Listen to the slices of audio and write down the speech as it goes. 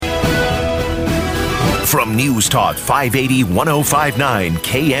From News Talk 580 1059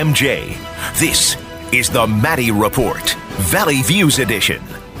 KMJ, this is the Maddie Report, Valley Views Edition.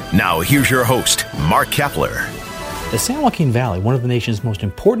 Now here's your host, Mark Kepler. The San Joaquin Valley, one of the nation's most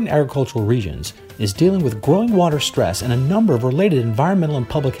important agricultural regions, is dealing with growing water stress and a number of related environmental and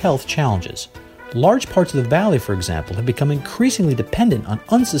public health challenges. Large parts of the valley, for example, have become increasingly dependent on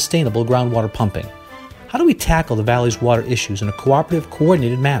unsustainable groundwater pumping. How do we tackle the valley's water issues in a cooperative,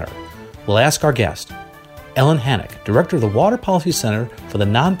 coordinated manner? We'll ask our guest, Ellen Hannock, Director of the Water Policy Center for the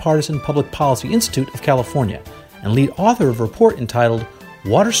Nonpartisan Public Policy Institute of California, and lead author of a report entitled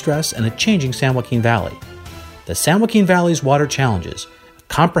Water Stress and a Changing San Joaquin Valley. The San Joaquin Valley's Water Challenges, a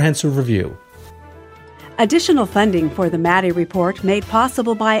comprehensive review. Additional funding for the Maddie Report made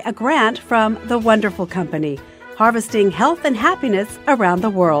possible by a grant from The Wonderful Company, harvesting health and happiness around the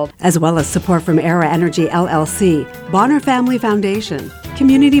world, as well as support from Era Energy LLC, Bonner Family Foundation,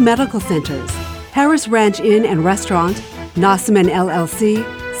 Community Medical Centers, Harris Ranch Inn and Restaurant, Nossaman LLC,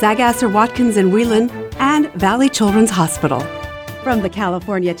 Sagasser Watkins and Whelan, and Valley Children's Hospital. From the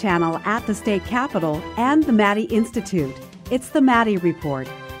California Channel at the State Capitol and the Maddie Institute, it's the Maddie Report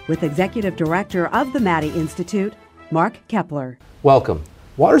with Executive Director of the Maddie Institute, Mark Kepler. Welcome.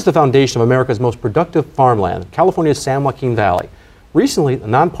 Water is the foundation of America's most productive farmland, California's San Joaquin Valley. Recently, the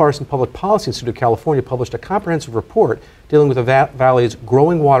Nonpartisan Public Policy Institute of California published a comprehensive report dealing with the valley's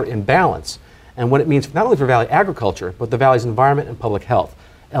growing water imbalance and what it means not only for valley agriculture, but the valley's environment and public health.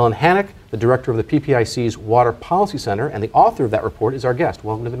 Ellen Hannock, the director of the PPIC's Water Policy Center and the author of that report, is our guest.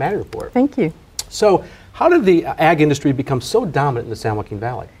 Welcome to the Maddie Report. Thank you. So, how did the ag industry become so dominant in the San Joaquin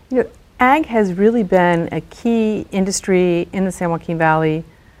Valley? Ag has really been a key industry in the San Joaquin Valley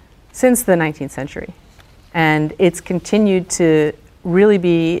since the 19th century. And it's continued to really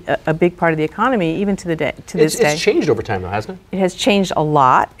be a big part of the economy even to this day. It's changed over time though, hasn't it? It has changed a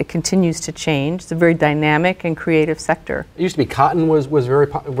lot. It continues to change. It's a very dynamic and creative sector. It used to be cotton was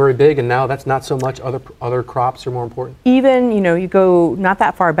very big, and now that's not so much. Other crops are more important? Even, you go not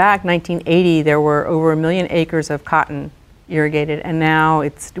that far back, 1980, there were over 1 million acres of cotton irrigated, and now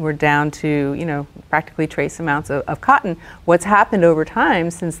we're down to, practically trace amounts of cotton. What's happened over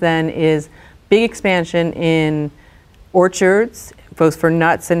time since then is big expansion in orchards, both for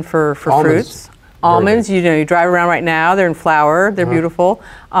nuts and for fruits. Almonds, you drive around right now, they're in flower, they're beautiful.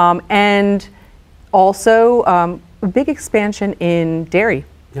 And also a big expansion in dairy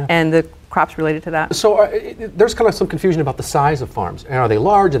and the crops related to that. So there's kind of some confusion about the size of farms. Are they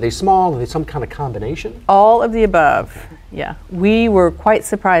large, are they small, are they some kind of combination? All of the above, yeah. We were quite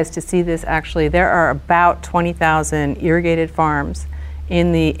surprised to see this actually. There are about 20,000 irrigated farms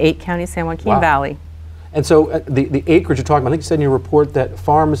in the 8-county San Joaquin Valley. And so the acreage you're talking about, I think you said in your report that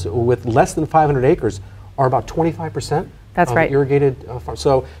farms with less than 500 acres are about 25% That's right. Irrigated farms.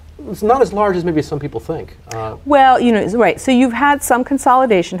 So it's not as large as maybe some people think. Well, right. So you've had some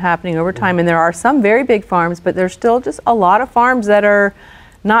consolidation happening over time, and there are some very big farms, but there's still just a lot of farms that are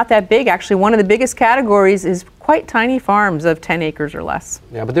not that big. Actually, one of the biggest categories is quite tiny farms of 10 acres or less.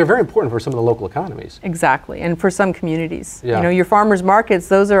 Yeah, but they're very important for some of the local economies. Exactly, and for some communities. Yeah. Your farmers markets,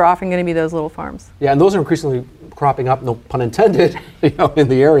 those are often going to be those little farms. Yeah, and those are increasingly cropping up, no pun intended, in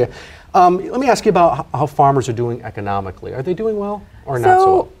the area. Let me ask you about how farmers are doing economically. Are they doing well or not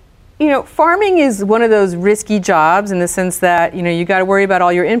so well? Farming is one of those risky jobs in the sense that, you got to worry about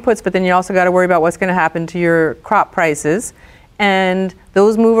all your inputs, but then you also got to worry about what's going to happen to your crop prices. And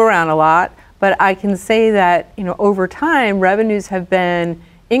those move around a lot. But I can say that, over time, revenues have been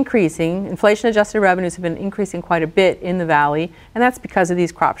increasing. Inflation-adjusted revenues have been increasing quite a bit in the valley, and that's because of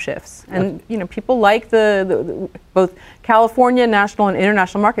these crop shifts. And, people like the both California, national and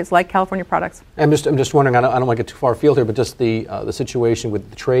international markets like California products. I'm just wondering, I don't want to get too far afield here, but just the situation with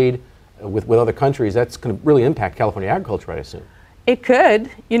the trade with other countries, that's going to really impact California agriculture, I assume. It could,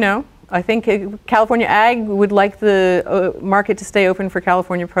 I think California Ag would like the market to stay open for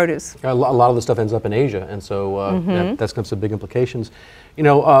California produce. A lot of the stuff ends up in Asia, and so that's got some big implications.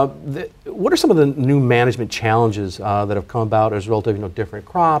 What are some of the new management challenges that have come about as a result of different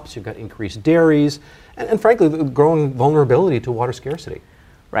crops? You've got increased dairies, and frankly, the growing vulnerability to water scarcity.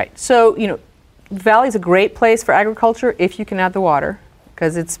 Right. So, Valley is a great place for agriculture if you can add the water,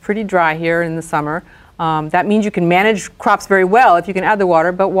 because it's pretty dry here in the summer. That means you can manage crops very well if you can add the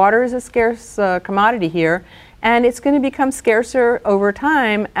water, but water is a scarce commodity here, and it's going to become scarcer over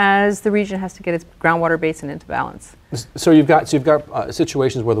time as the region has to get its groundwater basin into balance. So you've got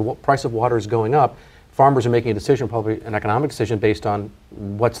situations where the price of water is going up. Farmers are making a decision, probably an economic decision, based on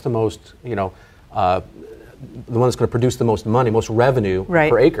what's the most, the one that's going to produce the most money, most revenue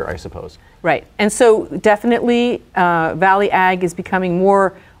per acre, I suppose. Right, and so definitely Valley Ag is becoming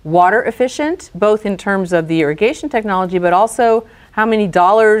more water efficient, both in terms of the irrigation technology, but also how many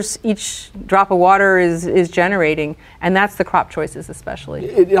dollars each drop of water is generating, and that's the crop choices especially.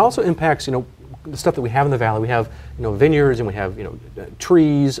 It also impacts, the stuff that we have in the valley. We have, vineyards, and we have,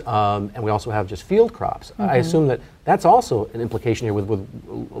 trees, and we also have just field crops. Mm-hmm. I assume that that's also an implication here with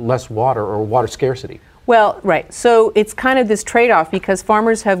less water or water scarcity. Well, right. So it's kind of this trade-off because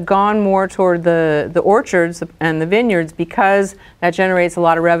farmers have gone more toward the orchards and the vineyards because that generates a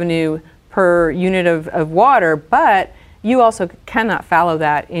lot of revenue per unit of water, but you also cannot fallow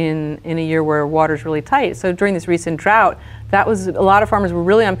that in a year where water's really tight. So during this recent drought, a lot of farmers were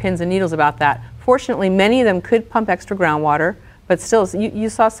really on pins and needles about that. Fortunately, many of them could pump extra groundwater, but still, you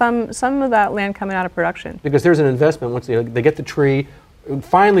saw some of that land coming out of production. Because there's an investment once they get the tree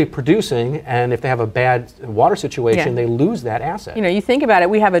finally producing, and if they have a bad water situation, they lose that asset. You think about it,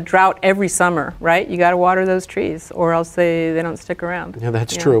 we have a drought every summer, right? You got to water those trees, or else they don't stick around. Yeah,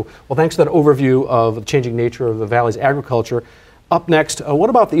 that's true. Well, thanks for that overview of the changing nature of the valley's agriculture. Up next,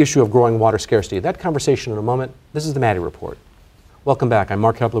 what about the issue of growing water scarcity? That conversation in a moment. This is the Maddie Report. Welcome back. I'm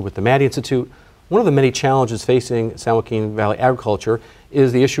Mark Kepler with the Maddie Institute. One of the many challenges facing San Joaquin Valley agriculture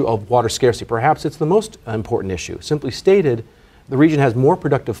is the issue of water scarcity. Perhaps it's the most important issue. Simply stated, the region has more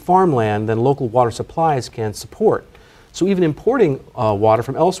productive farmland than local water supplies can support. So even importing water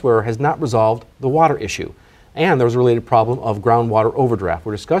from elsewhere has not resolved the water issue. And there's a related problem of groundwater overdraft.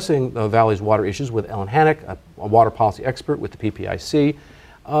 We're discussing the valley's water issues with Ellen Hannock, a water policy expert with the PPIC.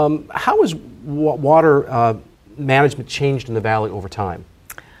 How has water management changed in the valley over time?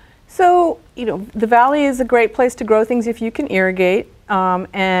 So, the valley is a great place to grow things if you can irrigate.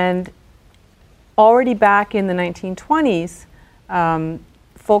 And already back in the 1920s,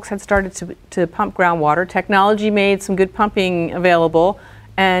 folks had started to pump groundwater. Technology made some good pumping available,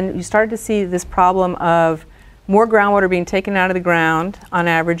 and you started to see this problem of more groundwater being taken out of the ground on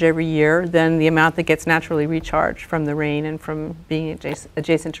average every year than the amount that gets naturally recharged from the rain and from being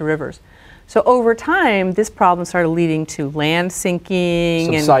adjacent to rivers. So over time, this problem started leading to land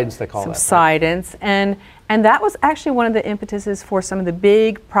sinking subsidence, they call subsidence, and that was actually one of the impetuses for some of the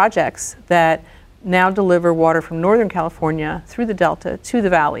big projects that now deliver water from Northern California through the Delta to the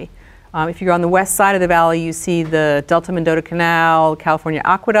valley. If you're on the west side of the valley, you see the Delta-Mendota Canal, California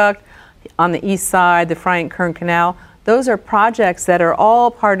Aqueduct. On the east side, the Friant-Kern Canal. Those are projects that are all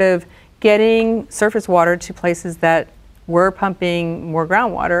part of getting surface water to places that were pumping more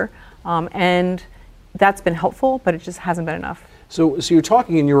groundwater. And that's been helpful, but it just hasn't been enough. So you're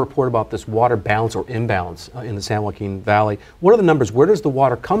talking in your report about this water balance or imbalance in the San Joaquin Valley. What are the numbers? Where does the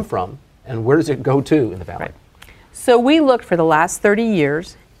water come from, and where does it go to in the valley? Right. So we looked for the last 30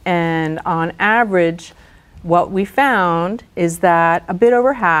 years, and on average, what we found is that a bit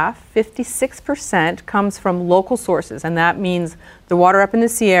over half, 56%, comes from local sources, and that means the water up in the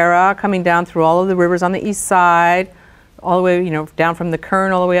Sierra coming down through all of the rivers on the east side, all the way, down from the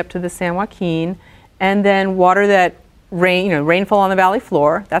Kern all the way up to the San Joaquin, and then water that rainfall on the valley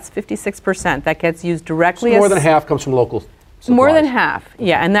floor. That's 56%. That gets used directly. So more than half comes from local supplies. More than half,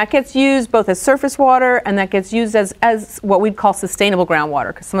 yeah, and that gets used both as surface water and that gets used as what we'd call sustainable groundwater,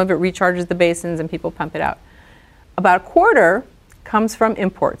 because some of it recharges the basins and people pump it out. About a quarter comes from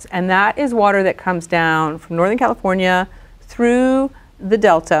imports, and that is water that comes down from Northern California through the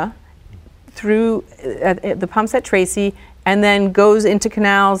Delta, through the pumps at Tracy, and then goes into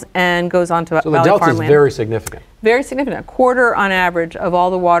canals and goes onto valley farmland. So the Delta is very significant. Very significant, a quarter on average of all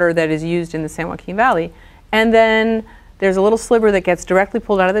the water that is used in the San Joaquin Valley. And then there's a little sliver that gets directly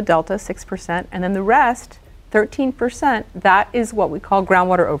pulled out of the Delta, 6%, and then the rest, 13%, that is what we call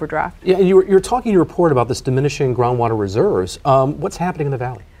groundwater overdraft. Yeah, and you're talking in your report about this diminishing groundwater reserves. What's happening in the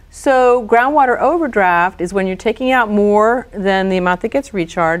valley? So groundwater overdraft is when you're taking out more than the amount that gets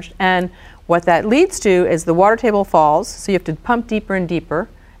recharged, and what that leads to is the water table falls, so you have to pump deeper and deeper.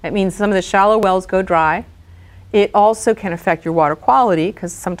 That means some of the shallow wells go dry. It also can affect your water quality,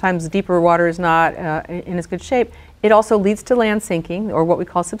 because sometimes deeper water is not in as good shape. It also leads to land sinking, or what we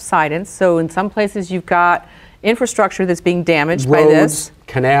call subsidence. So in some places you've got infrastructure that's being damaged by this. Roads,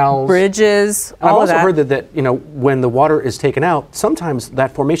 canals, bridges, all of that. I've also heard that when the water is taken out, sometimes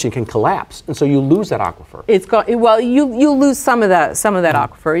that formation can collapse, and so you lose that aquifer. You lose some of that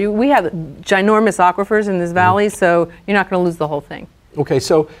aquifer. We have ginormous aquifers in this valley, so you're not going to lose the whole thing. Okay,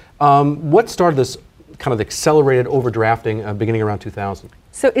 so what started this kind of accelerated overdrafting beginning around 2000?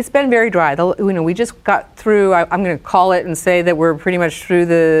 So it's been very dry. We just got through, I'm going to call it and say that we're pretty much through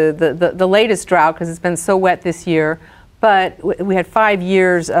the latest drought, because it's been so wet this year. But we had 5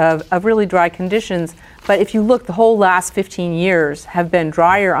 years of really dry conditions. But if you look, the whole last 15 years have been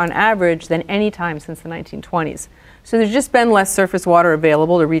drier on average than any time since the 1920s. So there's just been less surface water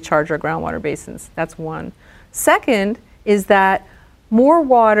available to recharge our groundwater basins. That's one. Second is that more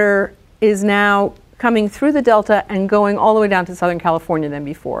water is now coming through the Delta and going all the way down to Southern California than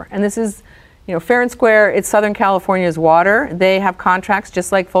before. And this is, fair and square, it's Southern California's water. They have contracts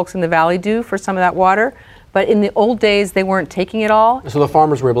just like folks in the Valley do for some of that water. But in the old days, they weren't taking it all. So the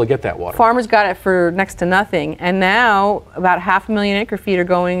farmers were able to get that water? Farmers got it for next to nothing. And now about 500,000 acre-feet are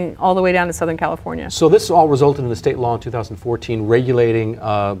going all the way down to Southern California. So this all resulted in the state law in 2014 regulating,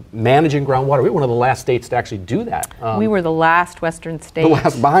 managing groundwater. We were one of the last states to actually do that. We were the last Western state. The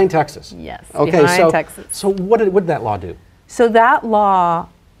last, behind Texas? Yes, okay, behind Texas. So what did that law do? So that law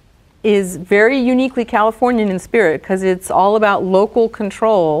is very uniquely Californian in spirit because it's all about local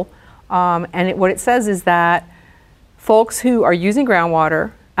control. What it says is that folks who are using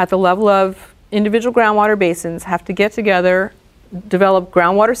groundwater at the level of individual groundwater basins have to get together, develop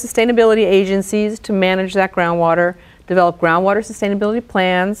groundwater sustainability agencies to manage that groundwater, develop groundwater sustainability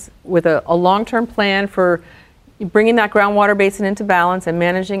plans with a long-term plan for bringing that groundwater basin into balance and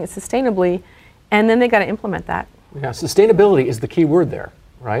managing it sustainably, and then they got to implement that. Yeah, sustainability is the key word there.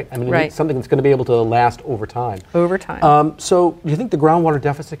 Right? I mean, right. It's something that's going to be able to last over time. Over time. So do you think the groundwater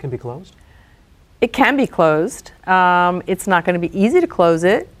deficit can be closed? It can be closed. It's not going to be easy to close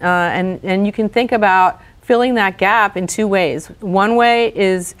it. And you can think about filling that gap in two ways. One way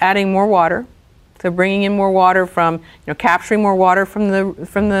is adding more water. So bringing in more water from, capturing more water from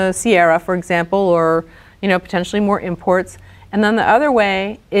the Sierra, for example, or, potentially more imports. And then the other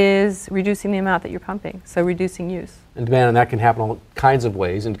way is reducing the amount that you're pumping, so reducing use. And that can happen all kinds of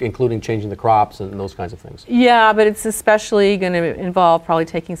ways, including changing the crops and those kinds of things. Yeah, but it's especially going to involve probably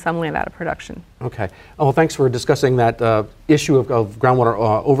taking some land out of production. Okay. Oh, well, thanks for discussing that issue of groundwater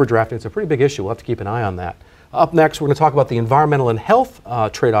overdrafting. It's a pretty big issue. We'll have to keep an eye on that. Up next, we're going to talk about the environmental and health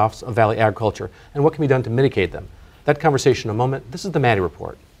trade-offs of valley agriculture and what can be done to mitigate them. That conversation in a moment. This is the Maddie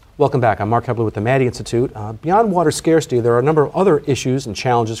Report. Welcome back. I'm Mark Hepler with the Maddie Institute. Beyond water scarcity, there are a number of other issues and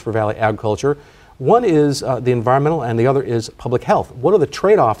challenges for valley agriculture. One is the environmental and the other is public health. What are the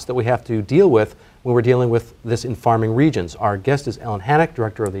trade-offs that we have to deal with when we're dealing with this in farming regions? Our guest is Ellen Hannock,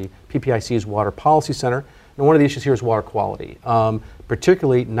 director of the PPIC's Water Policy Center. And one of the issues here is water quality,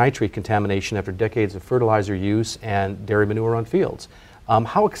 particularly nitrate contamination after decades of fertilizer use and dairy manure on fields.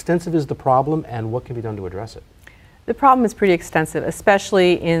 How extensive is the problem and what can be done to address it? The problem is pretty extensive,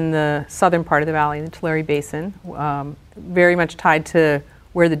 especially in the southern part of the valley, the Tulare Basin, very much tied to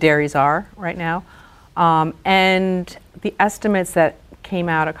where the dairies are right now. And the estimates that came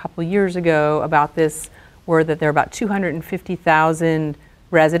out a couple years ago about this were that there are about 250,000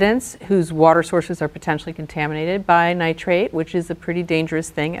 residents whose water sources are potentially contaminated by nitrate, which is a pretty dangerous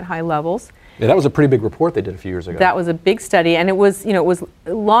thing at high levels. Yeah, that was a pretty big report they did a few years ago. That was a big study, and it was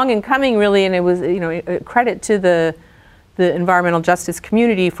long in coming, really, and it was, a credit to the environmental justice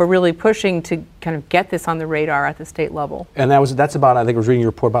community for really pushing to kind of get this on the radar at the state level. And that's about, I think I was reading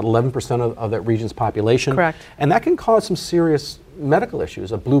your report, about 11% of that region's population. Correct. And that can cause some serious medical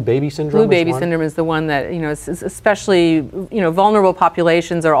issues. A blue baby syndrome. Blue baby syndrome is the one that, is especially, vulnerable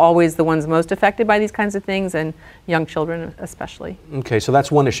populations are always the ones most affected by these kinds of things, and young children especially. Okay, so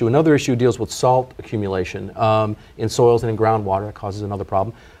that's one issue. Another issue deals with salt accumulation in soils and in groundwater. That causes another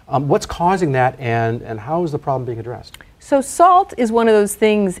problem. What's causing that, and how is the problem being addressed? So salt is one of those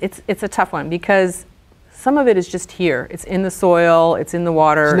things, it's a tough one because some of it is just here. It's in the soil, it's in the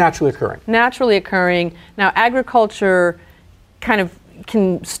water. It's naturally occurring. Naturally occurring. Now agriculture kind of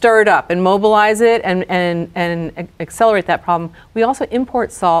can stir it up and mobilize it and accelerate that problem. We also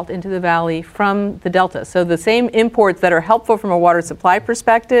import salt into the valley from the Delta. So the same imports that are helpful from a water supply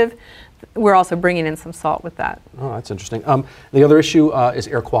perspective, we're also bringing in some salt with that. Oh, that's interesting. The other issue is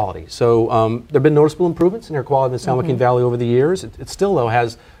air quality. So there have been noticeable improvements in air quality in the San Joaquin Valley over the years. It still, though,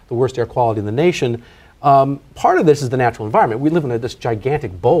 has the worst air quality in the nation. Part of this is the natural environment. We live in this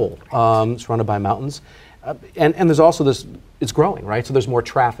gigantic bowl surrounded by mountains. And there's also this, it's growing, right? So there's more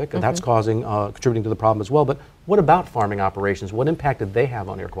traffic, and that's contributing to the problem as well. But what about farming operations? What impact did they have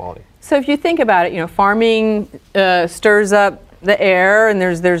on air quality? So if you think about it, farming stirs up the air, and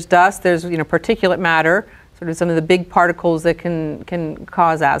there's dust, there's particulate matter, sort of some of the big particles that can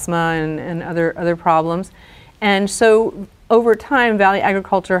cause asthma and other problems. And so over time, valley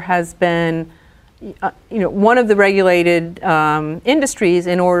agriculture has been one of the regulated industries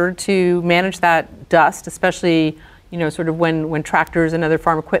in order to manage that dust, especially sort of when tractors and other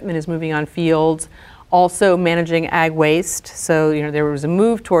farm equipment is moving on fields. Also managing ag waste. So there was a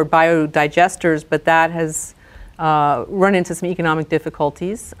move toward biodigesters, but that has run into some economic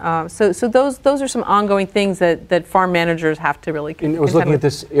difficulties. So those are some ongoing things that farm managers have to really I was looking at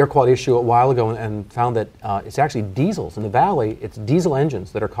this air quality issue a while ago and found that it's actually diesels in the valley. It's diesel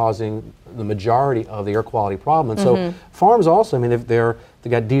engines that are causing the majority of the air quality problem. And so farms also, I mean, they've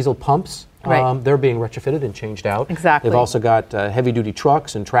got diesel pumps. Right. They're being retrofitted and changed out. Exactly. They've also got heavy-duty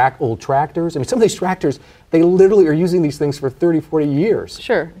trucks and old tractors. I mean, some of these tractors, they literally are using these things for 30, 40 years.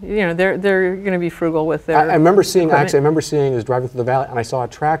 Sure. You know, they're going to be frugal with their I remember seeing, equipment. actually, I was driving through the valley, and I saw a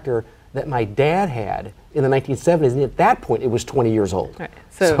tractor that my dad had in the 1970s, and at that point, it was 20 years old. Right.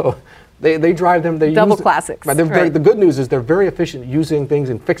 So they drive them. They double use classics. But right. The good news is they're very efficient using things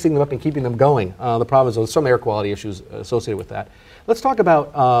and fixing them up and keeping them going. The problem is there's some air quality issues associated with that. Let's talk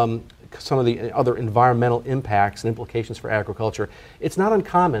about some of the other environmental impacts and implications for agriculture. It's not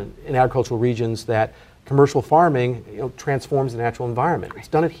uncommon in agricultural regions that commercial farming transforms the natural environment. It's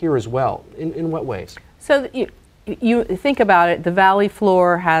done it here as well. In what ways? So you think about it, the valley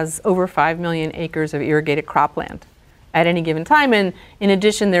floor has over 5 million acres of irrigated cropland at any given time, and in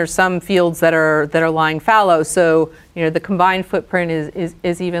addition there's some fields that are lying fallow, so the combined footprint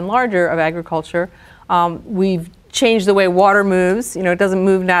is even larger of agriculture. We've changed the way water moves. It doesn't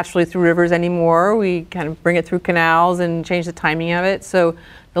move naturally through rivers anymore. We kind of bring it through canals and change the timing of it. So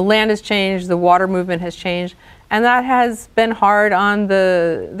the land has changed, the water movement has changed, and that has been hard on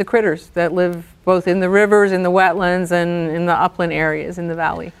the critters that live both in the rivers, in the wetlands, and in the upland areas in the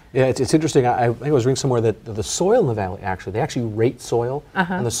valley. Yeah, it's interesting. I think I was reading somewhere that the soil in the valley, they actually rate soil,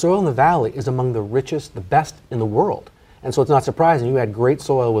 and the soil in the valley is among the richest, the best in the world. And so it's not surprising you had great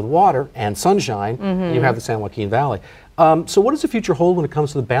soil with water and sunshine, and you have the San Joaquin Valley. So what does the future hold when it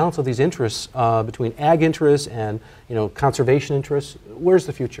comes to the balance of these interests between ag interests and conservation interests? Where's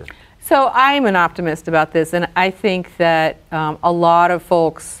the future? So I'm an optimist about this, and I think that a lot of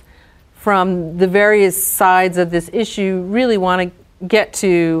folks from the various sides of this issue really want to get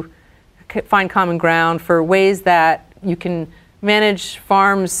to find common ground for ways that you can manage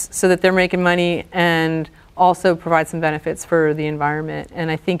farms so that they're making money and also provide some benefits for the environment. And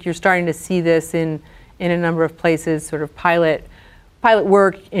I think you're starting to see this in a number of places, sort of pilot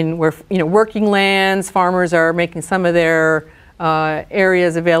work in where working lands, farmers are making some of their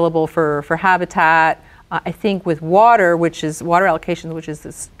areas available for habitat. I think with water allocations, which is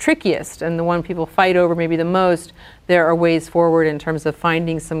the trickiest and the one people fight over maybe the most, there are ways forward in terms of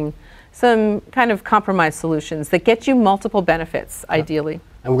finding some kind of compromise solutions that get you multiple benefits, ideally.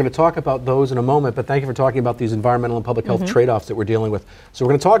 And we're going to talk about those in a moment, but thank you for talking about these environmental and public health trade-offs that we're dealing with. So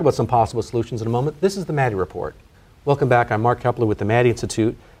we're going to talk about some possible solutions in a moment. This is the Maddie Report. Welcome back. I'm Mark Kepler with the Maddie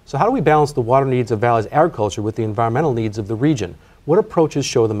Institute. So how do we balance the water needs of Valley's agriculture with the environmental needs of the region? What approaches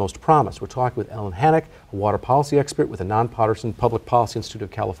show the most promise? We're talking with Ellen Hannock, a water policy expert with the Nonpartisan Public Policy Institute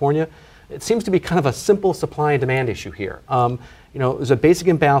of California. It seems to be kind of a simple supply and demand issue here. There's a basic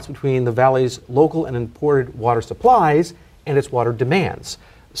imbalance between the Valley's local and imported water supplies and its water demands.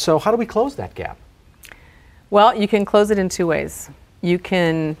 So how do we close that gap? Well, you can close it in two ways. You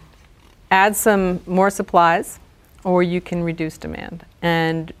can add some more supplies, or you can reduce demand.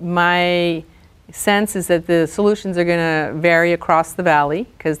 And my sense is that the solutions are going to vary across the valley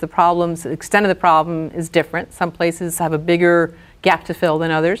because the extent of the problem is different. Some places have a bigger gap to fill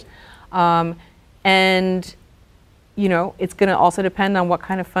than others. And it's going to also depend on what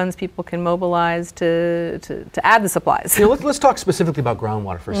kind of funds people can mobilize to add the supplies. Let's talk specifically about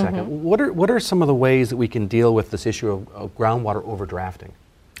groundwater for a second. What are some of the ways that we can deal with this issue of groundwater overdrafting?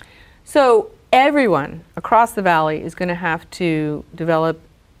 So everyone across the valley is going to have to develop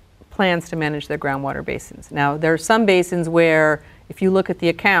plans to manage their groundwater basins. Now, there are some basins where, if you look at the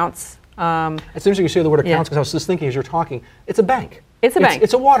accounts... it's interesting you say the word accounts because I was just thinking as you're talking, it's a bank. It's a bank.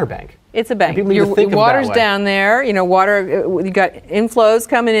 It's a water bank. It's a bank. Your water's down there. You got inflows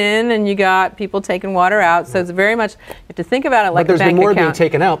coming in, and you got people taking water out. So it's very much you have to think about it like a bank account. But there's been more being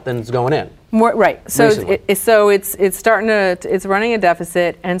taken out than is going in. More right. So it's starting it's running a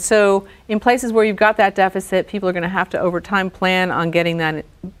deficit, and so in places where you've got that deficit, people are going to have to over time plan on getting that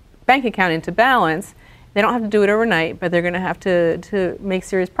bank account into balance. They don't have to do it overnight, but they're going to have to make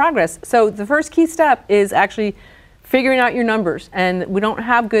serious progress. So the first key step is actually figuring out your numbers, and we don't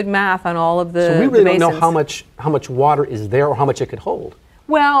have good math on all of the So we really don't basins. know how much water is there or how much it could hold.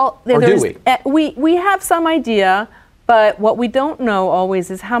 Well, or do we? We have some idea, but what we don't know always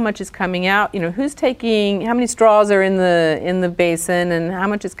is how much is coming out. Who's taking, how many straws are in the basin, and how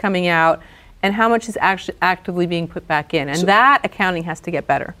much is coming out, and how much is actually actively being put back in, and that accounting has to get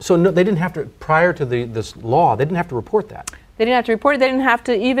better. So they didn't have to, prior to this law, they didn't have to report that. They didn't have to report it. They didn't have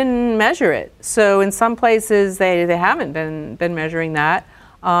to even measure it. So in some places, they haven't been measuring that.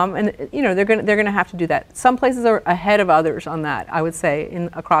 And they're going to have to do that. Some places are ahead of others on that, I would say,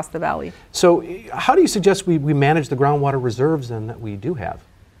 across the valley. So how do you suggest we manage the groundwater reserves then that we do have?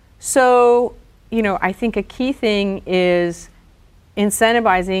 So, I think a key thing is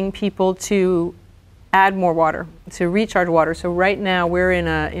incentivizing people to add more water, to recharge water. So right now we're in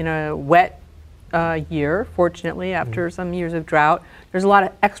a wet year, fortunately, after some years of drought. There's a lot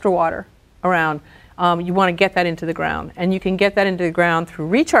of extra water around. You want to get that into the ground, and you can get that into the ground through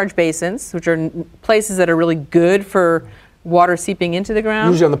recharge basins, which are places that are really good for water seeping into the ground.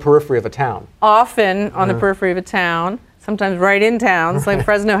 Usually on the periphery of a town. Often on the periphery of a town, sometimes right in towns, like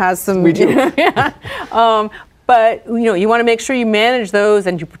Fresno has some. We do. But you want to make sure you manage those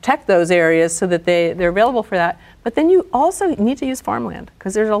and you protect those areas so that they're available for that. But then you also need to use farmland,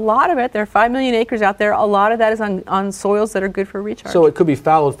 because there's a lot of it. There are 5 million acres out there. A lot of that is on soils that are good for recharge. So it could be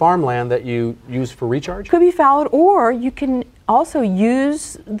fallowed farmland that you use for recharge? Could be fallowed, or you can also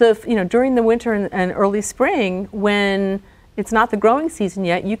use during the winter and early spring when it's not the growing season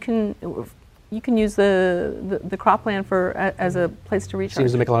yet. You can use the cropland as a place to recharge.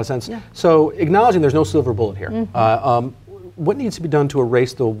 Seems to make a lot of sense. Yeah. So acknowledging there's no silver bullet here, what needs to be done to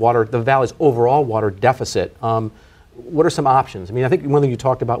erase the valley's overall water deficit? What are some options? I mean, I think one thing you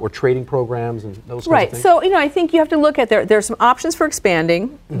talked about were trading programs and those kinds of things. Right. So I think you have to look at there's some options for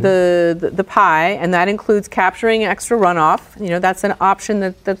expanding the pie, and that includes capturing extra runoff. That's an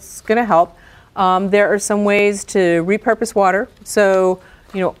option that's going to help. There are some ways to repurpose water. So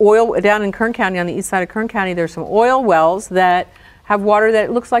oil down in Kern County, on the east side of Kern County, there's some oil wells that have water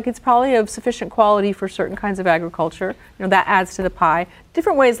that looks like it's probably of sufficient quality for certain kinds of agriculture. That adds to the pie.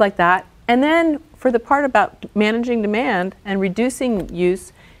 Different ways like that. And then for the part about managing demand and reducing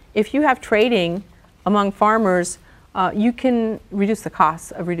use, if you have trading among farmers, you can reduce the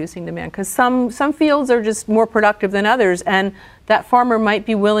costs of reducing demand, because some fields are just more productive than others, and that farmer might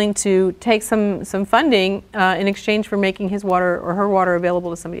be willing to take some funding in exchange for making his water or her water available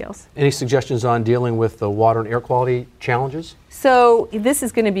to somebody else. Any suggestions on dealing with the water and air quality challenges? So this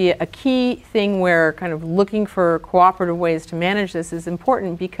is going to be a key thing where kind of looking for cooperative ways to manage this is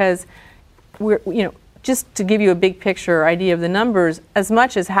important, because just to give you a big picture idea of the numbers, as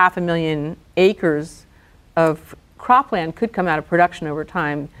much as 500,000 acres of cropland could come out of production over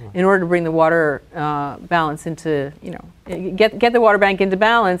time in order to bring the water balance into, get the water bank into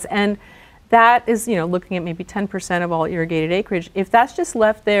balance. And that is, looking at maybe 10% of all irrigated acreage. If that's just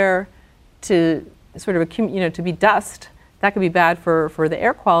left there to sort of to be dust, that could be bad for the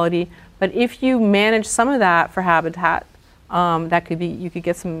air quality. But if you manage some of that for habitat, that could be, you could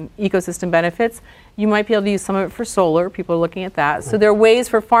get some ecosystem benefits. You might be able to use some of it for solar. People are looking at that. So there are ways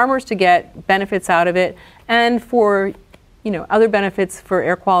for farmers to get benefits out of it, and for other benefits for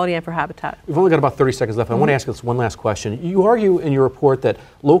air quality and for habitat. We've only got about 30 seconds left. I want to ask this one last question. You argue in your report that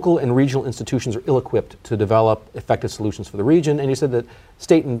local and regional institutions are ill-equipped to develop effective solutions for the region, and you said that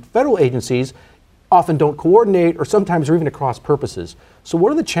state and federal agencies often don't coordinate, or sometimes are even at cross purposes. So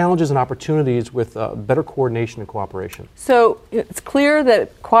what are the challenges and opportunities with better coordination and cooperation? So it's clear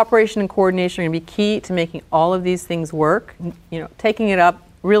that cooperation and coordination are going to be key to making all of these things work, taking it up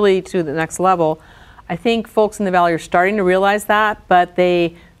really to the next level. I think folks in the Valley are starting to realize that, but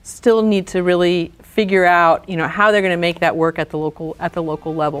they still need to really figure out, how they're going to make that work at the local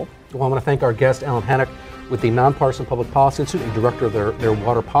level. Well, I want to thank our guest, Ellen Hannock, with the Nonpartisan Public Policy Institute and director of their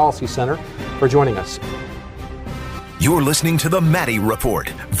Water Policy Center, for joining us. You're listening to the Maddie Report,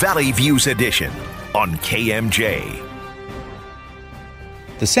 Valley Views Edition, on KMJ.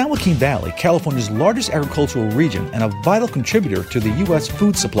 The San Joaquin Valley, California's largest agricultural region and a vital contributor to the U.S.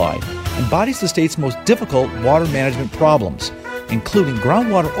 food supply, embodies the state's most difficult water management problems, including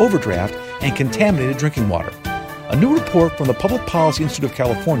groundwater overdraft and contaminated drinking water. A new report from the Public Policy Institute of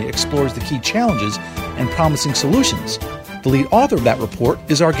California explores the key challenges and promising solutions. The lead author of that report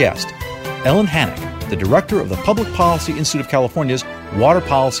is our guest, Ellen Hannock, the director of the Public Policy Institute of California's Water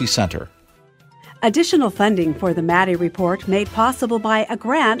Policy Center. Additional funding for the Maddie Report made possible by a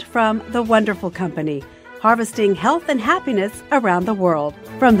grant from The Wonderful Company, harvesting health and happiness around the world.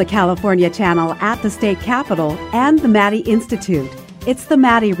 From the California Channel at the State Capitol and the Maddie Institute, it's the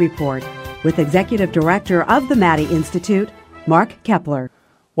Maddie Report, with Executive Director of the Maddie Institute, Mark Kepler.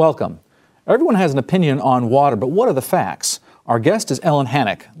 Welcome. Everyone has an opinion on water, but what are the facts? Our guest is Ellen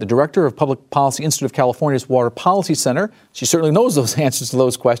Hannock, the Director of Public Policy Institute of California's Water Policy Center. She certainly knows those answers to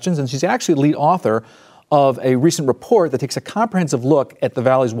those questions, and she's actually the lead author of a recent report that takes a comprehensive look at the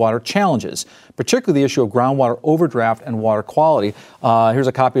Valley's water challenges, particularly the issue of groundwater overdraft and water quality. Here's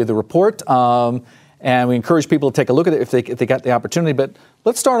a copy of the report. And we encourage people to take a look at it if they got the opportunity. But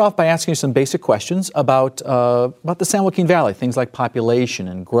let's start off by asking you some basic questions about the San Joaquin Valley, things like population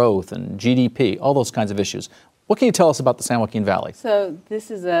and growth and GDP, all those kinds of issues. What can you tell us about the San Joaquin Valley? So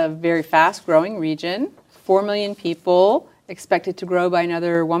this is a very fast-growing region. 4 million people, expected to grow by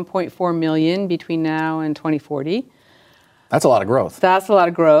another 1.4 million between now and 2040. That's a lot of growth. That's a lot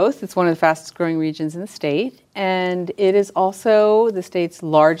of growth. It's one of the fastest growing regions in the state. And it is also the state's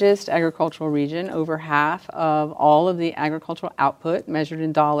largest agricultural region. Over half of all of the agricultural output, measured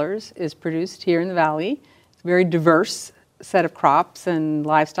in dollars, is produced here in the valley. It's a very diverse set of crops and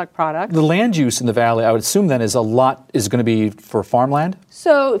livestock products. The land use in the valley, I would assume then, is going to be for farmland?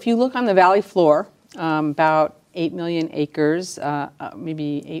 So if you look on the valley floor, about 8 million acres,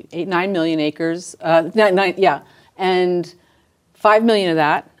 maybe 9 million acres, and 5 million of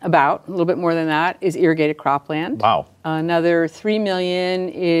that, about a little bit more than that, is irrigated cropland. Wow. Another 3 million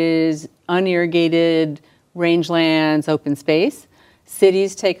is unirrigated rangelands, open space.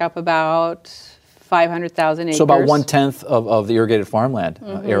 Cities take up about 500,000 acres. So about 1/10 of the irrigated farmland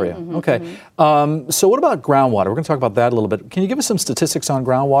area. Okay. So what about groundwater? We're going to talk about that a little bit. Can you give us some statistics on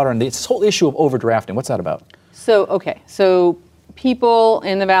groundwater and this whole issue of overdrafting? What's that about? So people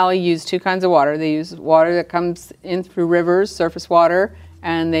in the valley use two kinds of water. They use water that comes in through rivers, surface water,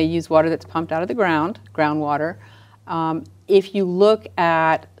 and they use water that's pumped out of the ground, groundwater. If you look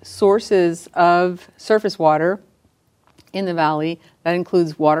at sources of surface water in the valley, that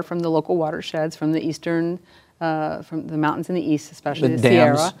includes water from the local watersheds, from the eastern, from the mountains in the east, especially the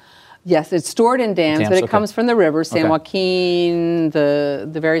Sierra. Yes, it's stored in dams, but it comes from the rivers, San Joaquin, the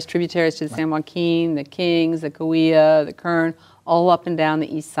various tributaries to the San Joaquin, the Kings, the Cahuilla, the Kern, all up and down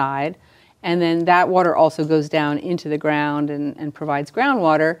the east side. And then that water also goes down into the ground and provides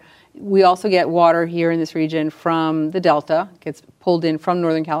groundwater. We also get water here in this region from the Delta, gets pulled in from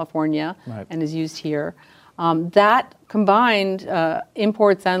Northern California and is used here. That combined,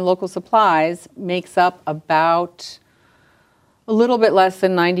 imports and local supplies, makes up about a little bit less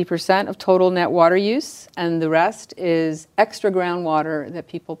than 90% of total net water use, and the rest is extra groundwater that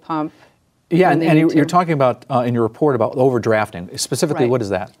people pump. Yeah, and you're talking about, in your report, about overdrafting. Specifically, what is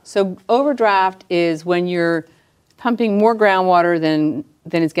that? So overdraft is when you're pumping more groundwater than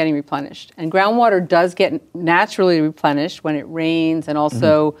is getting replenished. And groundwater does get naturally replenished when it rains, and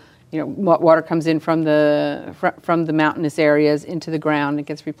also water comes in from the mountainous areas into the ground. It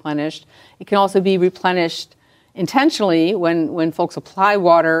gets replenished. It can also be replenished intentionally when folks apply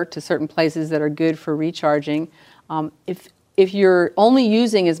water to certain places that are good for recharging. If you're only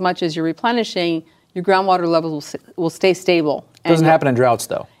using as much as you're replenishing, your groundwater levels will stay stable. It doesn't happen in droughts,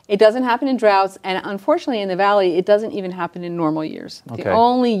 though. It doesn't happen in droughts, and unfortunately in the valley, it doesn't even happen in normal years. The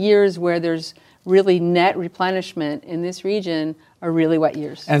only years where there's really net replenishment in this region are really wet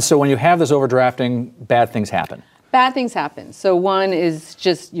years. And so when you have this overdrafting, bad things happen. Bad things happen. So one is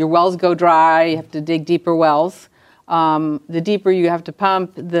just your wells go dry, you have to dig deeper wells. The deeper you have to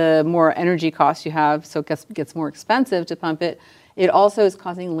pump, the more energy costs you have, so it gets more expensive to pump it. It also is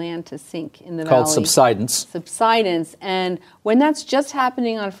causing land to sink in the valley. Called subsidence. Subsidence. And when that's just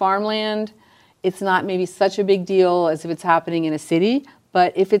happening on farmland, it's not maybe such a big deal as if it's happening in a city.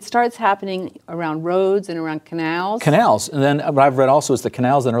 But if it starts happening around roads and around canals. Canals. And then what I've read also is the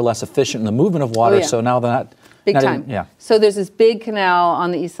canals that are less efficient in the movement of water, so now they're not... Big time. So there's this big canal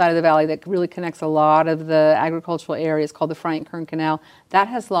on the east side of the valley that really connects a lot of the agricultural areas, called the Bryant-Kern Canal. That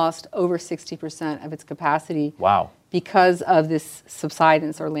has lost over 60% of its capacity. Wow. Because of this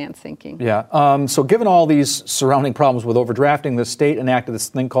subsidence or land sinking. Yeah. So given all these surrounding problems with overdrafting, the state enacted this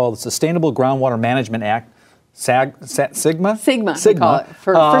thing called the Sustainable Groundwater Management Act. Sigma? Sigma, we call it,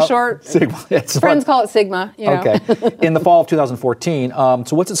 for short. Sigma. Friends call it Sigma. Okay. In the fall of 2014.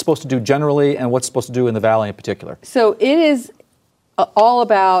 So what's it supposed to do generally, and what's it supposed to do in the valley in particular? So it is all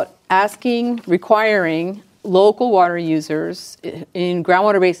about requiring local water users in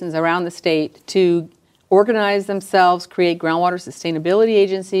groundwater basins around the state to organize themselves, create groundwater sustainability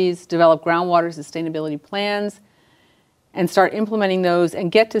agencies, develop groundwater sustainability plans, and start implementing those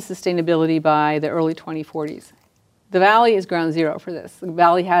and get to sustainability by the early 2040s. The valley is ground zero for this. The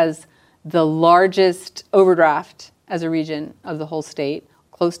valley has the largest overdraft as a region of the whole state,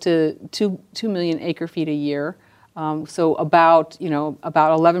 close to 2 million acre feet a year. So about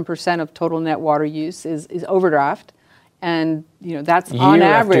 11% of total net water use is overdraft. And that's on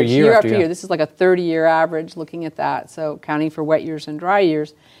average, year after year. This is like a 30-year average looking at that, so counting for wet years and dry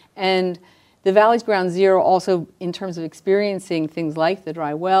years. And the valley's ground zero also in terms of experiencing things like the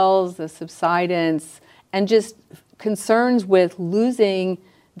dry wells, the subsidence, and just concerns with losing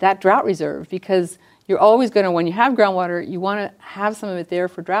that drought reserve, because you're always going to, when you have groundwater, you want to have some of it there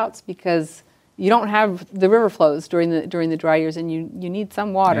for droughts, because you don't have the river flows during the dry years, and you need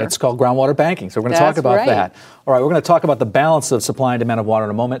some water. And it's called groundwater banking, so we're going to talk about that. All right, we're going to talk about the balance of supply and demand of water in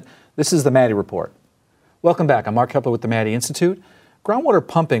a moment. This is the Maddie Report. Welcome back. I'm Mark Kepler with the Maddie Institute. Groundwater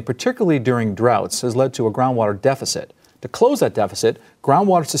pumping, particularly during droughts, has led to a groundwater deficit. To close that deficit,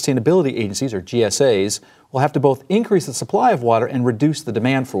 groundwater sustainability agencies, or GSAs, will have to both increase the supply of water and reduce the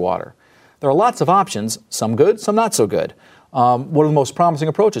demand for water. There are lots of options, some good, some not so good. What are the most promising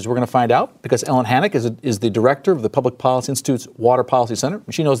approaches? We're going to find out because Ellen Hannock is the director of the Public Policy Institute's Water Policy Center.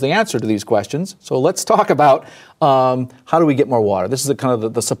 She knows the answer to these questions. So let's talk about how do we get more water? This is kind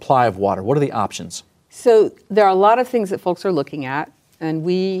of the supply of water. What are the options? So there are a lot of things that folks are looking at, and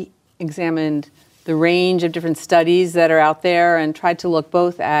we examined the range of different studies that are out there and tried to look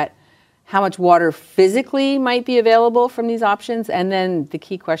both at how much water physically might be available from these options, and then the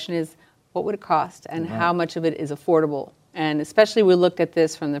key question is, what would it cost and how much of it is affordable? And especially we looked at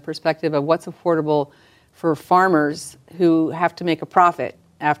this from the perspective of what's affordable for farmers who have to make a profit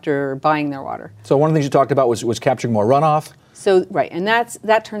after buying their water. So one of the things you talked about was capturing more runoff. So, right, and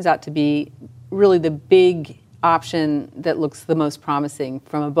that turns out to be really the big option that looks the most promising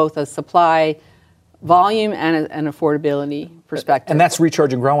from both a supply volume and an affordability perspective. And that's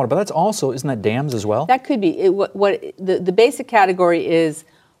recharging groundwater, but that's also, isn't that dams as well? That could be. The basic category is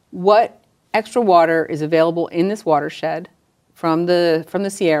what extra water is available in this watershed from the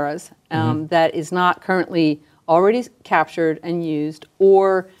Sierras that is not currently already captured and used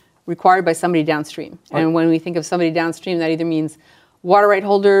or required by somebody downstream. Right. And when we think of somebody downstream, that either means water right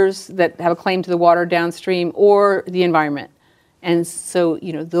holders that have a claim to the water downstream or the environment. And so,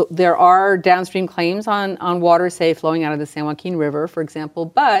 there are downstream claims on water, say, flowing out of the San Joaquin River, for example,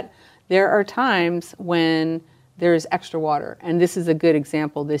 but there are times when there's extra water. And this is a good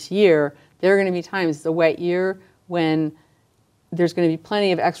example this year. There are going to be times, it's a wet year, when there's going to be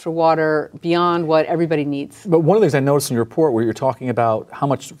plenty of extra water beyond what everybody needs. But one of the things I noticed in your report where you're talking about how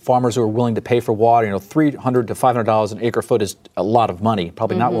much farmers are willing to pay for water, $300 to $500 an acre foot is a lot of money,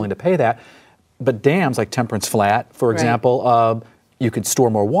 probably not willing to pay that. But dams like Temperance Flat, for example, you could store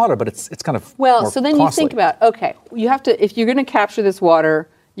more water, but it's kind of more so then costly. You think about, okay, you have to, if you're going to capture this water,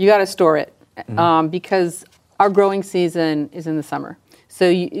 you got to store it because our growing season is in the summer. So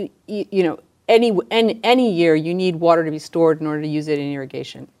any year you need water to be stored in order to use it in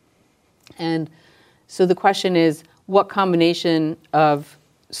irrigation. And so the question is, what combination of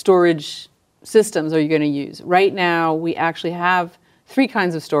storage systems are you going to use? Right now, we actually have 3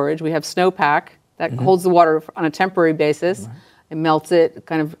 kinds of storage. We have snowpack that holds the water on a temporary basis. Right. It melts it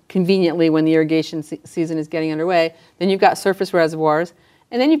kind of conveniently when the irrigation season is getting underway. Then you've got surface reservoirs.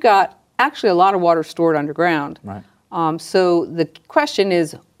 And then you've got actually a lot of water stored underground. Right. So the question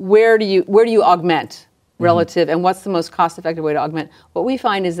is, where do you augment relative, and what's the most cost-effective way to augment? What we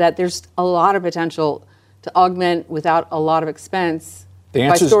find is that there's a lot of potential to augment without a lot of expense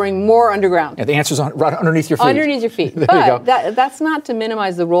by storing more underground. Yeah, the answer's right underneath your feet. Underneath your feet. But that's not to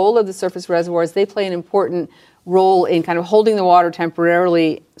minimize the role of the surface reservoirs. They play an important role in kind of holding the water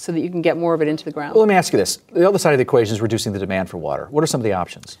temporarily so that you can get more of it into the ground. Well, let me ask you this. The other side of the equation is reducing the demand for water. What are some of the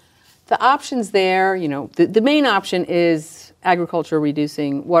options? The options there, the main option is agriculture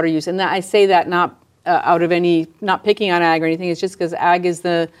reducing water use. And I say that not not picking on ag or anything. It's just because ag is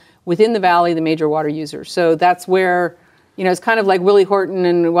within the valley, the major water user. So that's where, it's kind of like Willie Horton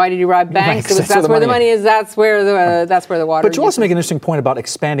and Why Did He Rob Banks? Right, that's where the money is. That's where the water. But you also make an interesting point about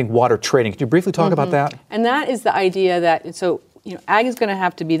expanding water trading. Could you briefly talk about that? And that is the idea that ag is going to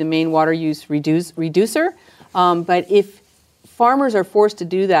have to be the main water use reducer. But if farmers are forced to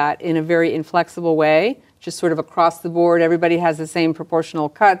do that in a very inflexible way, just sort of across the board, everybody has the same proportional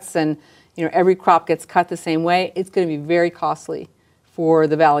cuts, and every crop gets cut the same way, it's going to be very costly for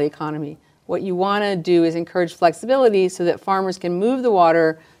the valley economy. What you want to do is encourage flexibility so that farmers can move the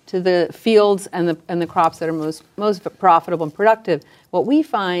water to the fields and the crops that are most profitable and productive. What we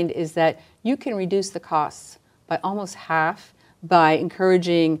find is that you can reduce the costs by almost half by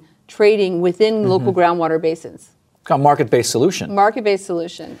encouraging trading within local groundwater basins. A market-based solution. Market-based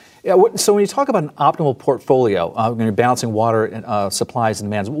solution. Yeah. So when you talk about an optimal portfolio, when you're balancing water supplies and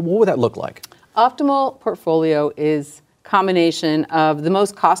demands, what would that look like? Optimal portfolio is a combination of the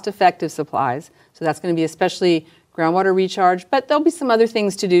most cost-effective supplies. So that's going to be especially groundwater recharge, but there'll be some other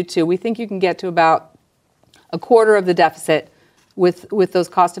things to do too. We think you can get to about a quarter of the deficit with those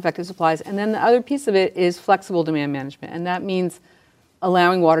cost-effective supplies. And then the other piece of it is flexible demand management, and that means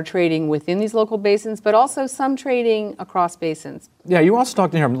allowing water trading within these local basins, but also some trading across basins. Yeah, you also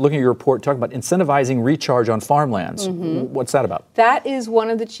talked here, I'm looking at your report, talking about incentivizing recharge on farmlands. What's that about? That is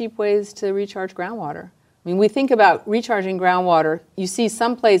one of the cheap ways to recharge groundwater. I mean, we think about recharging groundwater. You see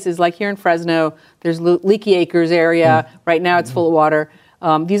some places, like here in Fresno, there's Leaky Acres area. Right now it's full of water.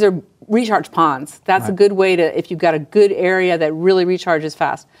 These are recharge ponds. That's a good way to, if you've got a good area that really recharges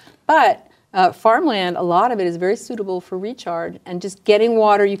fast. But farmland, a lot of it is very suitable for recharge. And just getting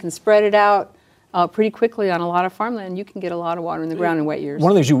water, you can spread it out pretty quickly on a lot of farmland. You can get a lot of water in the ground in wet years.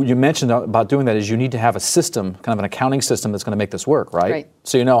 One of the things you mentioned about doing that is you need to have a system, kind of an accounting system that's going to make this work, right? Right.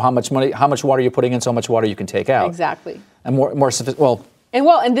 So you know how much water you're putting in, so much water you can take out. Exactly. And more sophisticated.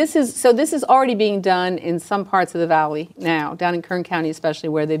 And this is already being done in some parts of the valley now, down in Kern County especially,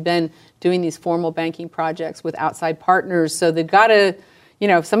 where they've been doing these formal banking projects with outside partners. So they've got to,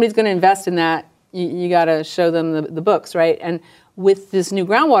 if somebody's going to invest in that, you got to show them the books, right? And with this new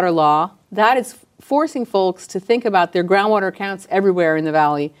groundwater law, that is forcing folks to think about their groundwater accounts everywhere in the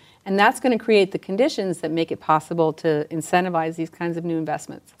valley. And that's going to create the conditions that make it possible to incentivize these kinds of new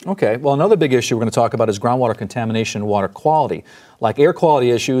investments. Okay. Well, another big issue we're going to talk about is groundwater contamination and water quality. Like air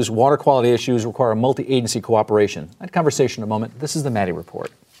quality issues, water quality issues require multi-agency cooperation. That conversation in a moment. This is the Maddie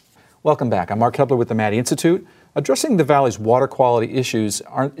Report. Welcome back. I'm Mark Kepler with the Maddie Institute. Addressing the valley's water quality issues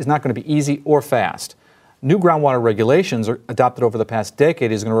is not going to be easy or fast. New groundwater regulations adopted over the past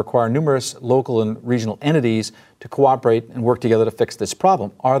decade is going to require numerous local and regional entities to cooperate and work together to fix this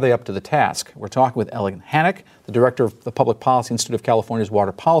problem. Are they up to the task? We're talking with Ellen Hannock, the director of the Public Policy Institute of California's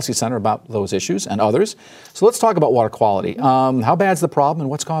Water Policy Center, about those issues and others. So let's talk about water quality. How bad's the problem and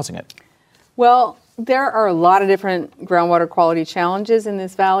what's causing it? Well, there are a lot of different groundwater quality challenges in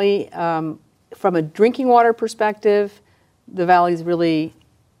this valley. From a drinking water perspective, the valley is really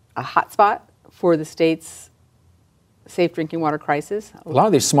a hot spot for the state's safe drinking water crisis. A lot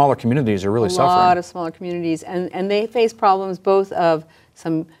of these smaller communities are really suffering. A lot of smaller communities, and they face problems both of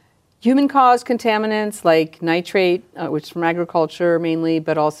some human-caused contaminants like nitrate, which is from agriculture mainly,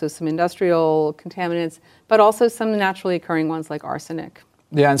 but also some industrial contaminants, but also some naturally occurring ones like arsenic.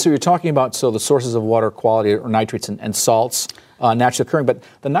 Yeah, and so you're talking about the sources of water quality are nitrates and salts naturally occurring, but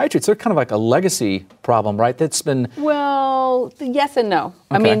the nitrates, they're kind of like a legacy problem, right? That's been... Well, yes and no. Okay.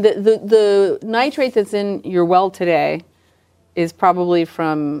 I mean, the nitrate that's in your well today is probably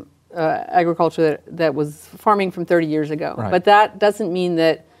from agriculture that was farming from 30 years ago. Right. But that doesn't mean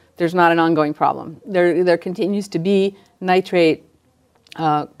that there's not an ongoing problem. There continues to be nitrate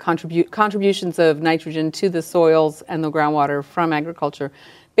contributions of nitrogen to the soils and the groundwater from agriculture.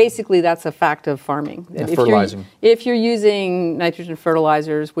 Basically, that's a fact of farming. Fertilizing. If you're using nitrogen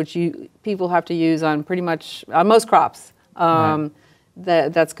fertilizers, which people have to use on pretty much most crops, right.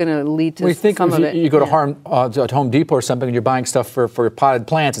 That's going to lead to some of it. You go to Home Depot or something and you're buying stuff for potted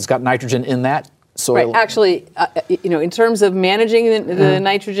plants, it's got nitrogen in that soil. Right. Actually, in terms of managing the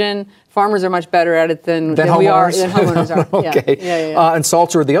nitrogen, farmers are much better at it than we are, than homeowners are. Okay. Yeah. And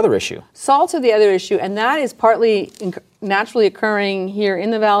salts are the other issue. Salts are the other issue, and that is partly naturally occurring here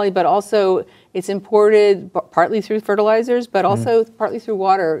in the valley, but also it's imported partly through fertilizers, but also partly through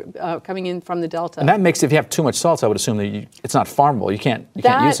water coming in from the delta. And that makes, if you have too much salts, I would assume that it's not farmable. You can't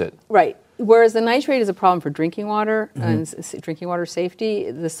use it. Right. Whereas the nitrate is a problem for drinking water and drinking water safety,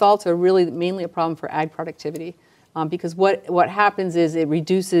 the salts are really mainly a problem for ag productivity because what happens is it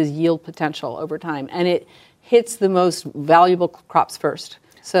reduces yield potential over time and it hits the most valuable crops first.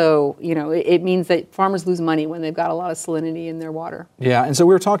 So, it means that farmers lose money when they've got a lot of salinity in their water. Yeah, and so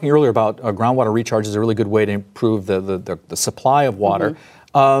we were talking earlier about groundwater recharge is a really good way to improve the supply of water.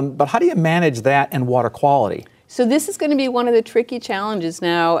 But how do you manage that and water quality? So this is going to be one of the tricky challenges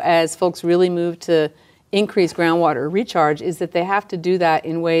now as folks really move to increase groundwater recharge is that they have to do that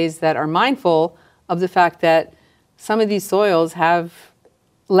in ways that are mindful of the fact that some of these soils have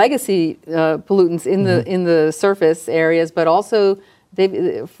legacy pollutants in the surface areas, but also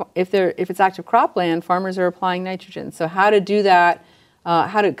if it's active cropland, farmers are applying nitrogen. So how to do that,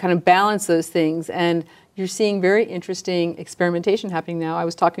 how to kind of balance those things, and you're seeing very interesting experimentation happening now. I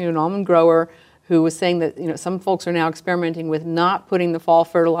was talking to an almond grower who was saying that some folks are now experimenting with not putting the fall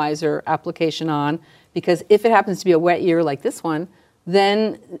fertilizer application on because if it happens to be a wet year like this one,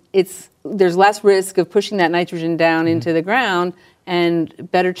 then there's less risk of pushing that nitrogen down into the ground and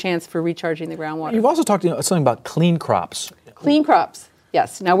better chance for recharging the groundwater. You've also talked something about clean crops. Clean crops,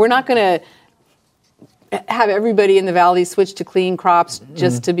 yes. Now we're not going to have everybody in the valley switch to clean crops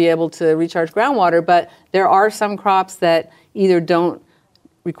just to be able to recharge groundwater, but there are some crops that either don't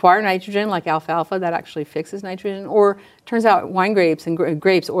require nitrogen, like alfalfa, that actually fixes nitrogen, or turns out wine grapes and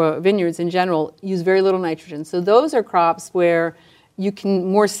grapes or vineyards in general use very little nitrogen. So those are crops where you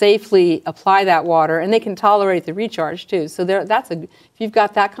can more safely apply that water, and they can tolerate the recharge too. So if you've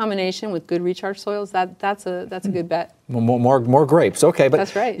got that combination with good recharge soils, that's a good bet. More grapes, okay. But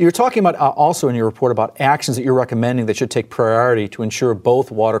that's right. You're talking about also in your report about actions that you're recommending that should take priority to ensure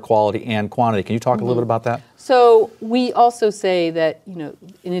both water quality and quantity. Can you talk a little bit about that? So we also say that,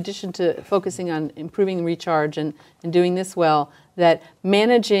 in addition to focusing on improving the recharge and doing this well, that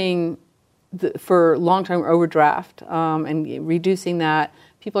managing for long-term overdraft and reducing that,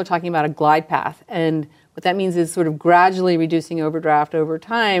 people are talking about a glide path. And what that means is sort of gradually reducing overdraft over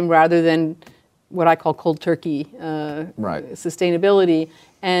time rather than what I call cold turkey sustainability.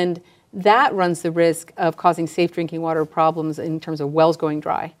 And that runs the risk of causing safe drinking water problems in terms of wells going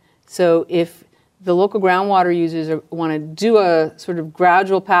dry. So if the local groundwater users want to do a sort of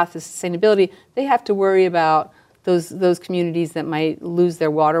gradual path to sustainability, they have to worry about those communities that might lose their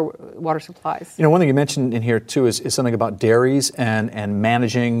water supplies. One thing you mentioned in here too is something about dairies and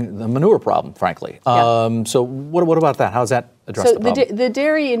managing the manure problem, frankly. Yeah. So what about that? How does that address the problem? The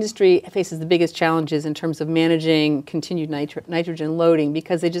dairy industry faces the biggest challenges in terms of managing continued nitrogen loading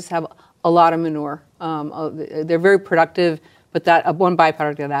because they just have a lot of manure. They're very productive, but that one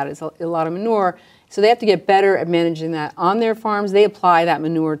byproduct of that is a lot of manure. So they have to get better at managing that on their farms. They apply that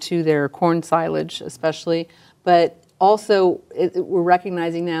manure to their corn silage especially. But also, we're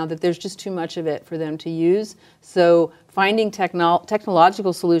recognizing now that there's just too much of it for them to use. So finding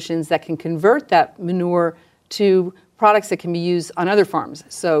technological solutions that can convert that manure to products that can be used on other farms.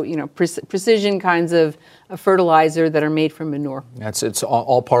 So, precision kinds of fertilizer that are made from manure. It's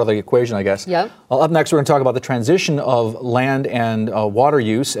all part of the equation, I guess. Yep. Well, up next, we're going to talk about the transition of land and water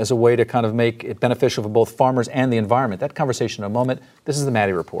use as a way to kind of make it beneficial for both farmers and the environment. That conversation in a moment. This is the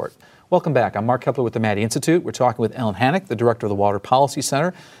Maddie Report. Welcome back. I'm Mark Kepler with the Maddie Institute. We're talking with Ellen Hannock, the director of the Water Policy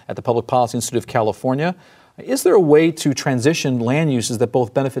Center at the Public Policy Institute of California. Is there a way to transition land uses that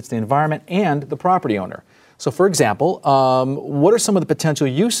both benefits the environment and the property owner? So, for example, what are some of the potential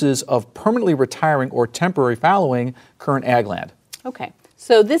uses of permanently retiring or temporary fallowing current ag land? Okay.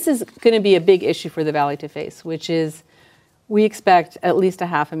 So this is going to be a big issue for the Valley to face, which is we expect at least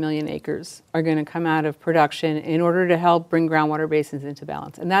 500,000 acres are going to come out of production in order to help bring groundwater basins into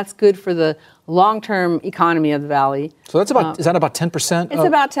balance. And that's good for the long-term economy of the Valley. So that's about, is that about 10%? It's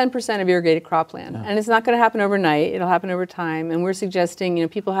about 10% of irrigated cropland. Yeah. And it's not going to happen overnight. It'll happen over time. And we're suggesting,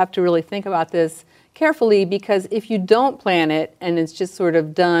 people have to really think about this carefully because if you don't plan it and it's just sort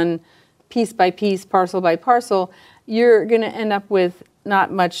of done piece by piece, parcel by parcel, you're going to end up with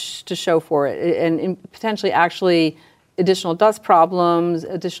not much to show for it and potentially actually additional dust problems,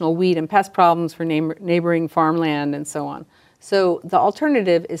 additional weed and pest problems for neighboring farmland, and so on. So the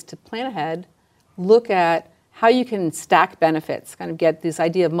alternative is to plan ahead, look at how you can stack benefits, kind of get this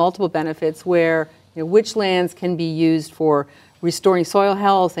idea of multiple benefits where which lands can be used for restoring soil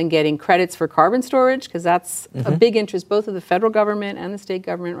health and getting credits for carbon storage, because that's a big interest both of the federal government and the state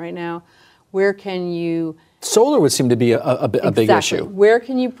government right now. Where can you... Solar would seem to be a big issue. Where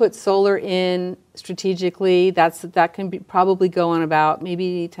can you put solar in strategically? That can probably go on about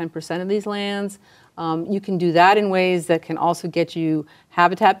maybe 10% of these lands. You can do that in ways that can also get you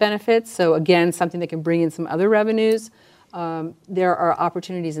habitat benefits. So again, something that can bring in some other revenues. There are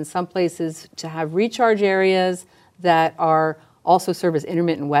opportunities in some places to have recharge areas that are also serve as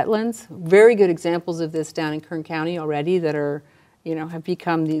intermittent wetlands. Very good examples of this down in Kern County already that are have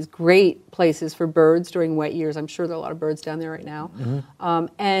become these great places for birds during wet years. I'm sure there are a lot of birds down there right now.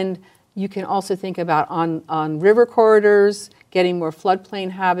 And you can also think about on river corridors, getting more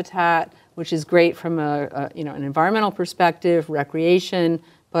floodplain habitat, which is great from an environmental perspective, recreation,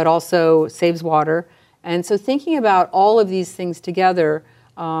 but also saves water. And so thinking about all of these things together,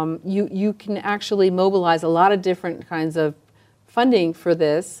 you can actually mobilize a lot of different kinds of funding for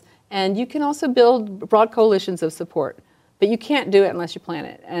this. And you can also build broad coalitions of support. But you can't do it unless you plan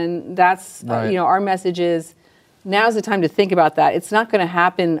it. And that's, right. Our message is now's the time to think about that. It's not going to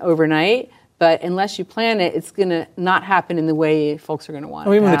happen overnight, but unless you plan it, it's going to not happen in the way folks are going to want it.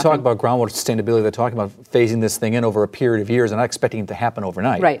 When they talk about groundwater sustainability, they're talking about phasing this thing in over a period of years and not expecting it to happen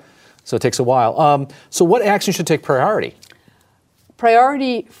overnight. Right. So it takes a while. So what action should take priority?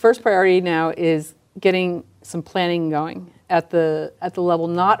 First priority now is getting some planning going at the level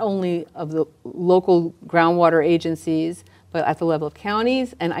not only of the local groundwater agencies, but at the level of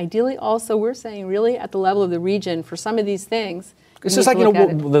counties, and ideally also, we're saying really at the level of the region for some of these things. It's just like,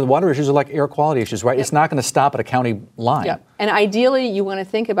 the water issues are like air quality issues, right? Yep. It's not going to stop at a county line. Yeah. And ideally, you want to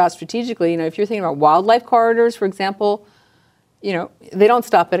think about strategically, if you're thinking about wildlife corridors, for example, they don't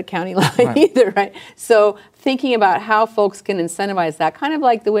stop at a county line either, right? So thinking about how folks can incentivize that, kind of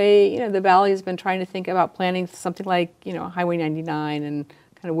like the way, the Valley has been trying to think about planning something like, Highway 99 and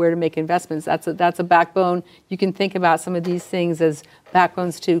kind of where to make investments. That's a backbone. You can think about some of these things as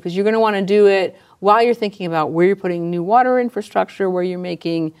backbones too, because you're going to want to do it while you're thinking about where you're putting new water infrastructure, where you're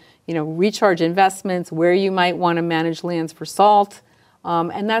making, recharge investments, where you might want to manage lands for salt.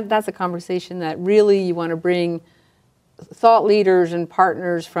 And that's a conversation that really you want to bring thought leaders and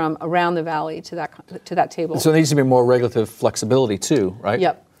partners from around the Valley to that table. So there needs to be more regulative flexibility too, right?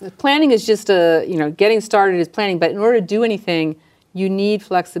 Yep. The planning is just getting started is planning, but in order to do anything, you need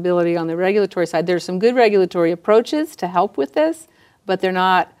flexibility on the regulatory side. There's some good regulatory approaches to help with this, but they're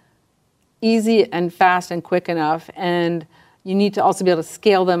not easy and fast and quick enough. And you need to also be able to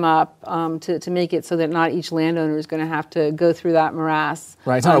scale them up to make it so that not each landowner is going to have to go through that morass.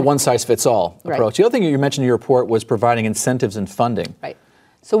 Right, it's not a one-size-fits-all approach. Right. The other thing you mentioned in your report was providing incentives and funding. Right.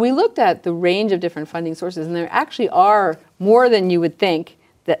 So we looked at the range of different funding sources, and there actually are more than you would think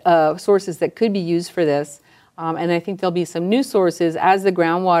that sources that could be used for this. And I think there'll be some new sources as the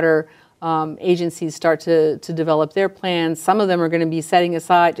groundwater agencies start to develop their plans. Some of them are going to be setting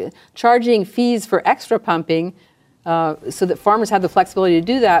aside, charging fees for extra pumping, so that farmers have the flexibility to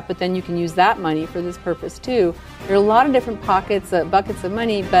do that, but then you can use that money for this purpose too. There are a lot of different buckets of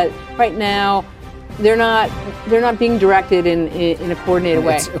money, but right now they're not being directed in a coordinated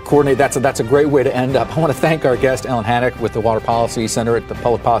way. That's a great way to end up. I want to thank our guest, Ellen Haddock, with the Water Policy Center at the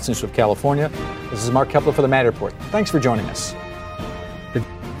Public Policy Institute of California. This is Mark Kepler for the Maddie Report. Thanks for joining us.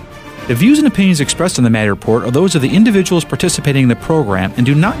 The views and opinions expressed on the Maddie Report are those of the individuals participating in the program and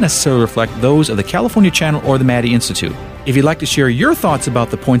do not necessarily reflect those of the California Channel or the Maddie Institute. If you'd like to share your thoughts about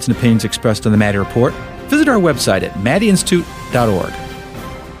the points and opinions expressed on the Maddie Report, visit our website at maddieinstitute.org.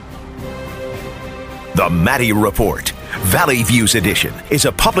 The Maddie Report, Valley Views Edition, is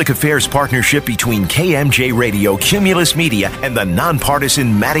a public affairs partnership between KMJ Radio, Cumulus Media, and the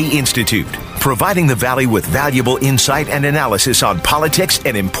nonpartisan Maddie Institute, providing the Valley with valuable insight and analysis on politics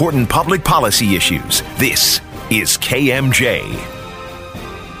and important public policy issues. This is KMJ.